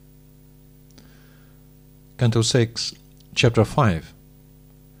Canto 6, Chapter 5.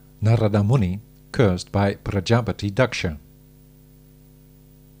 Nārada Muni cursed by Prajāpati Dakṣa.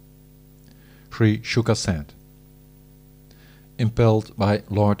 Sri Shuka said, impelled by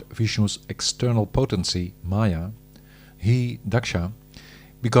Lord Vishnu's external potency, Maya, he, Dakṣa,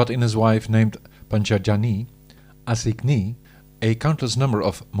 begot in his wife named Panchajani, Asikni, a countless number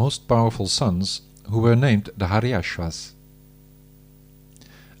of most powerful sons who were named the Haryashvas.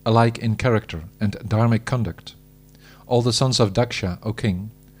 Alike in character and dharmic conduct, all the sons of Dakṣa, O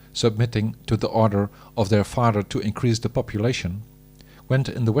king, submitting to the order of their father to increase the population, went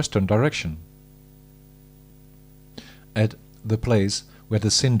in the western direction. At the place where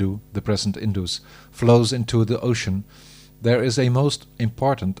the Sindhu, the present Indus, flows into the ocean, there is a most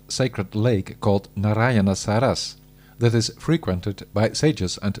important sacred lake called Narayana Saras, that is frequented by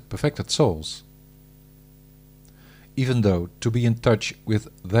sages and perfected souls. Even though to be in touch with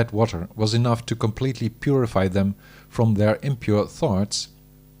that water was enough to completely purify them from their impure thoughts,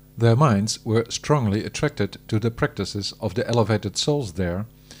 their minds were strongly attracted to the practices of the elevated souls there,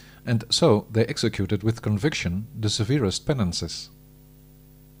 and so they executed with conviction the severest penances.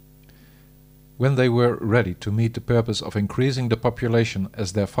 When they were ready to meet the purpose of increasing the population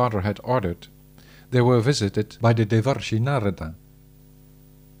as their father had ordered, they were visited by the Devarshi Nārada.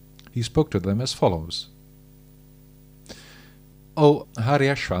 He spoke to them as follows. O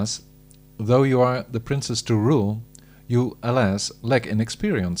Haryashvas, though you are the princes to rule, you, alas, lack in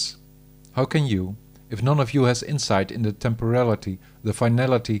experience. How can you, if none of you has insight in the temporality, the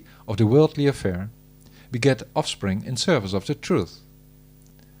finality of the worldly affair, beget offspring in service of the truth?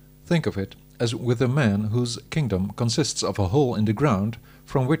 Think of it as with a man whose kingdom consists of a hole in the ground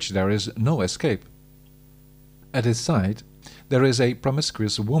from which there is no escape. At his side there is a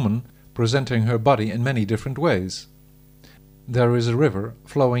promiscuous woman presenting her body in many different ways. There is a river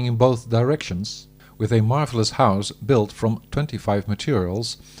flowing in both directions, with a marvelous house built from 25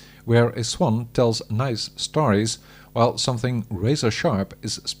 materials, where a swan tells nice stories while something razor-sharp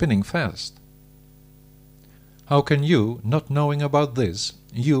is spinning fast. How can you, not knowing about this,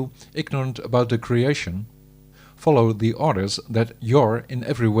 you, ignorant about the creation, follow the orders that your in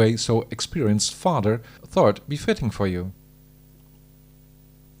every way so experienced father thought befitting for you?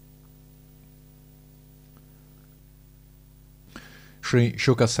 Sri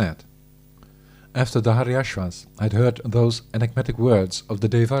Shuka said, after the Haryashvas had heard those enigmatic words of the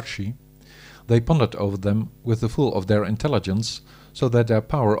Devarshi, they pondered over them with the full of their intelligence, so that their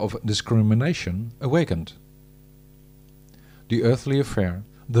power of discrimination awakened. The earthly affair,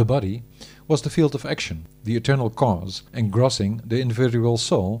 the body, was the field of action, the eternal cause, engrossing the individual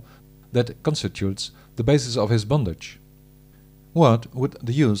soul that constitutes the basis of his bondage. What would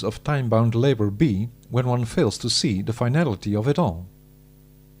the use of time-bound labor be when one fails to see the finality of it all?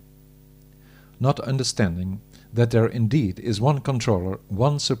 Not understanding that there indeed is one controller,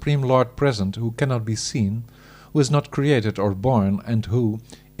 one supreme Lord present who cannot be seen, who is not created or born, and who,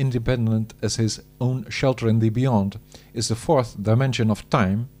 independent as his own shelter in the beyond, is the fourth dimension of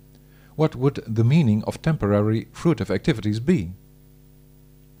time, what would the meaning of temporary fruitive activities be?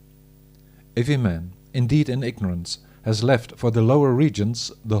 If a man, indeed in ignorance, has left for the lower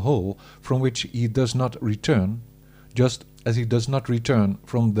regions the whole from which he does not return, just as he does not return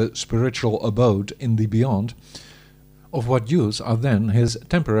from the spiritual abode in the beyond, of what use are then his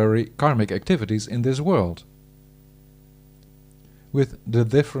temporary karmic activities in this world? With the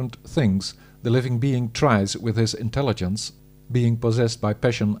different things the living being tries with his intelligence, being possessed by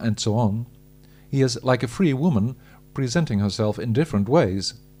passion and so on, he is like a free woman presenting herself in different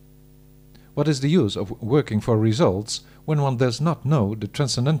ways. What is the use of working for results when one does not know the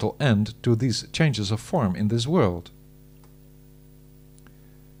transcendental end to these changes of form in this world?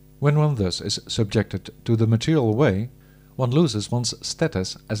 When one thus is subjected to the material way, one loses one's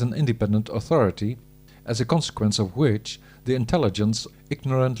status as an independent authority, as a consequence of which the intelligence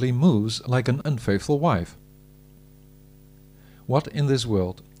ignorantly moves like an unfaithful wife. What in this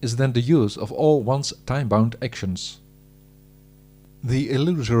world is then the use of all one's time-bound actions? The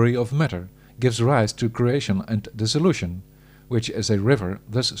illusory of matter gives rise to creation and dissolution, which is a river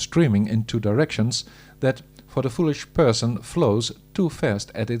thus streaming in two directions that for the foolish person flows too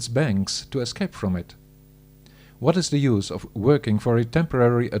fast at its banks to escape from it. What is the use of working for a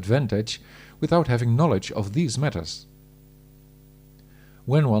temporary advantage without having knowledge of these matters?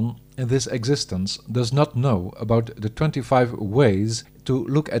 When one in this existence does not know about the 25 ways to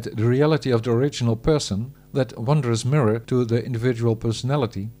look at the reality of the original person, that wondrous mirror to the individual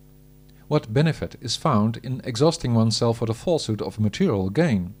personality, what benefit is found in exhausting oneself for the falsehood of material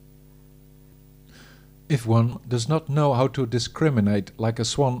gain? If one does not know how to discriminate like a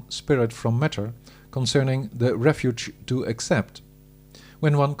swan spirit from matter, concerning the refuge to accept,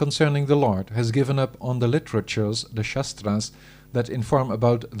 when one concerning the Lord has given up on the literatures, the Shastras, that inform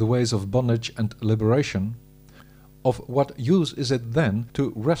about the ways of bondage and liberation, of what use is it then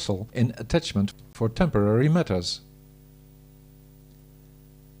to wrestle in attachment for temporary matters?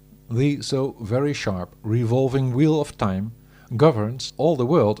 The so very sharp, revolving wheel of time governs all the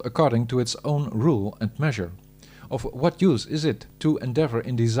world according to its own rule and measure. Of what use is it to endeavor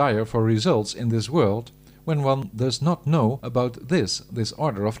in desire for results in this world, when one does not know about this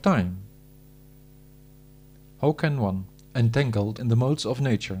order of time? How can one, entangled in the modes of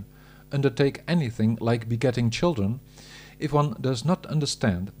nature, undertake anything like begetting children, if one does not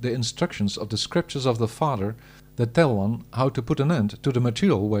understand the instructions of the scriptures of the Father that tell one how to put an end to the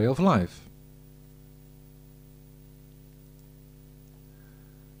material way of life?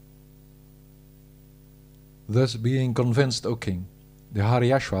 Thus being convinced, O king, the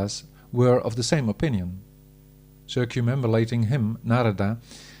Haryashvas were of the same opinion. Circumambulating him, Nārada,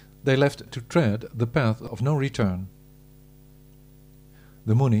 they left to tread the path of no return.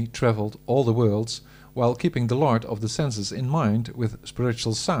 The Muni travelled all the worlds, while keeping the Lord of the senses in mind with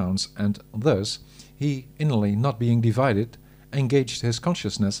spiritual sounds, and thus, he, innerly not being divided, engaged his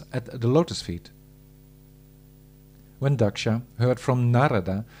consciousness at the lotus feet. When Dakṣa heard from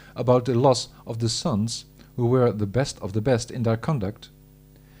Nārada about the loss of the sons, who were the best of the best in their conduct,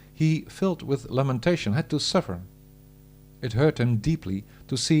 he, filled with lamentation, had to suffer. It hurt him deeply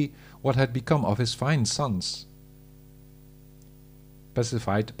to see what had become of his fine sons.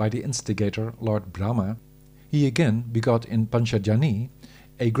 Pacified by the instigator, Lord Brahma, he again begot in Panchajani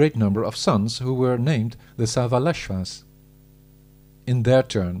a great number of sons who were named the Savaleshvas. In their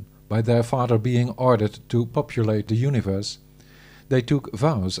turn, by their father being ordered to populate the universe, they took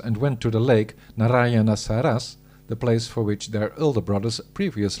vows and went to the lake Narayana Saras, the place for which their elder brothers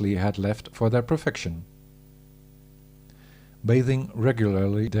previously had left for their perfection. Bathing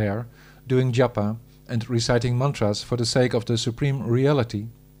regularly there, doing japa, and reciting mantras for the sake of the Supreme Reality,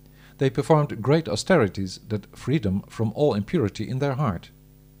 they performed great austerities that freed them from all impurity in their heart.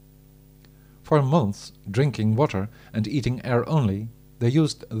 For months, drinking water and eating air only, they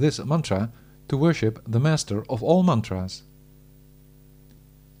used this mantra to worship the master of all mantras.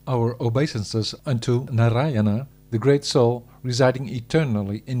 Our obeisances unto Narayana, the great soul residing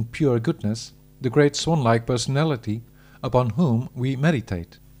eternally in pure goodness, the great swan-like personality upon whom we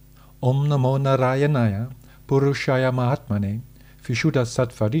meditate. Om Namo Narayanaya, Purushaya Mahatmane, Vishuddha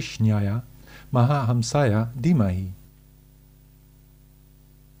Sattvarishnaya, Mahahamsaya Dhimahi.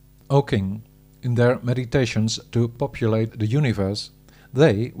 O king, in their meditations to populate the universe,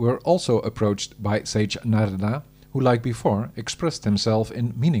 they were also approached by sage Nārada, who like before expressed himself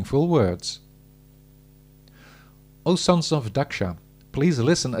in meaningful words. O sons of Dakṣa, please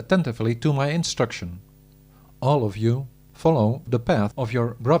listen attentively to my instruction. All of you follow the path of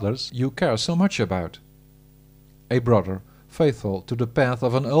your brothers you care so much about. A brother faithful to the path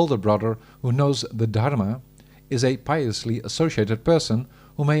of an elder brother who knows the Dharma is a piously associated person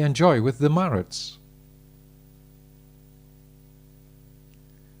who may enjoy with the Maruts.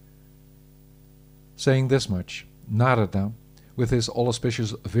 Saying this much, Nārada, with his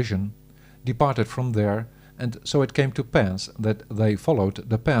all-auspicious vision, departed from there, and so it came to pass that they followed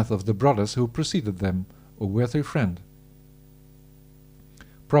the path of the brothers who preceded them, O worthy friend.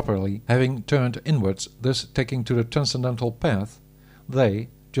 Properly having turned inwards, thus taking to the transcendental path, they,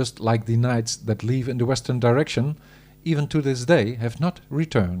 just like the knights that leave in the western direction, even to this day have not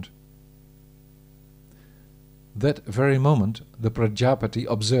returned. That very moment the Prajāpati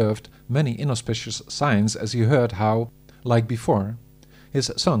observed many inauspicious signs as he heard how, like before,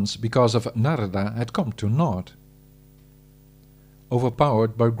 his sons, because of Nārada, had come to naught.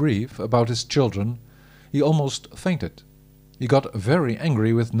 Overpowered by grief about his children, he almost fainted. He got very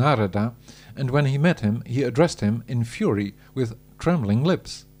angry with Nārada, and when he met him, he addressed him in fury with trembling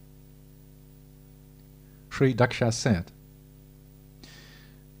lips. Sri Dakṣa said,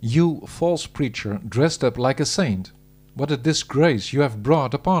 "You false preacher, dressed up like a saint, what a disgrace you have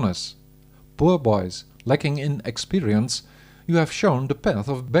brought upon us! Poor boys, lacking in experience, you have shown the path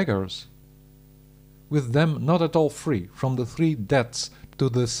of beggars. With them not at all free from the three debts to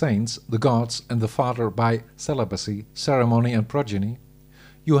the saints, the gods, and the Father by celibacy, ceremony, and progeny,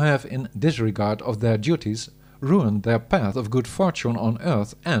 you have, in disregard of their duties, ruined their path of good fortune on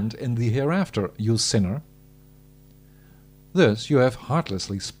earth and in the hereafter, you sinner. Thus you have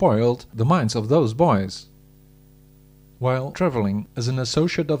heartlessly spoiled the minds of those boys. While travelling as an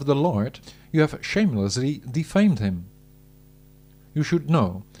associate of the Lord, you have shamelessly defamed him. You should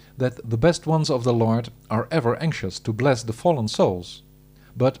know that the best ones of the Lord are ever anxious to bless the fallen souls.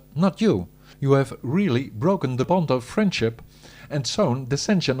 But not you. You have really broken the bond of friendship and sown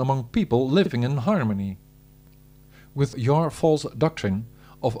dissension among people living in harmony. With your false doctrine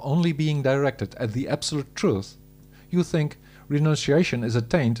of only being directed at the absolute truth, you think renunciation is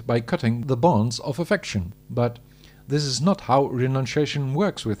attained by cutting the bonds of affection. But this is not how renunciation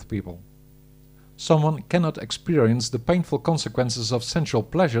works with people. Someone cannot experience the painful consequences of sensual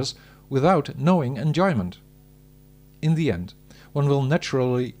pleasures without knowing enjoyment. In the end, one will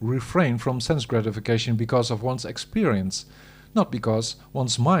naturally refrain from sense gratification because of one's experience, not because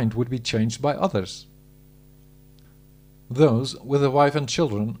one's mind would be changed by others. Those with a wife and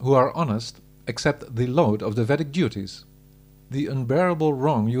children who are honest accept the load of the Vedic duties. The unbearable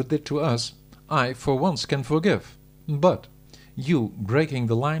wrong you did to us, I for once can forgive, but you, breaking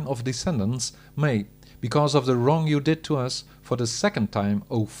the line of descendants, may, because of the wrong you did to us for the second time,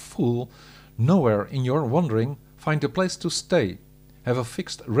 O fool, nowhere in your wandering find a place to stay, have a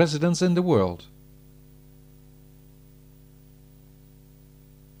fixed residence in the world.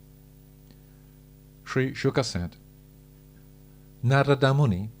 Sri Shuka said, Nārada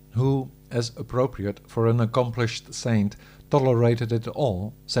Muni, who, as appropriate for an accomplished saint, tolerated it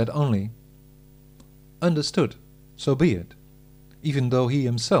all, said only, Understood, so be it, even though he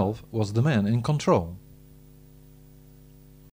himself was the man in control.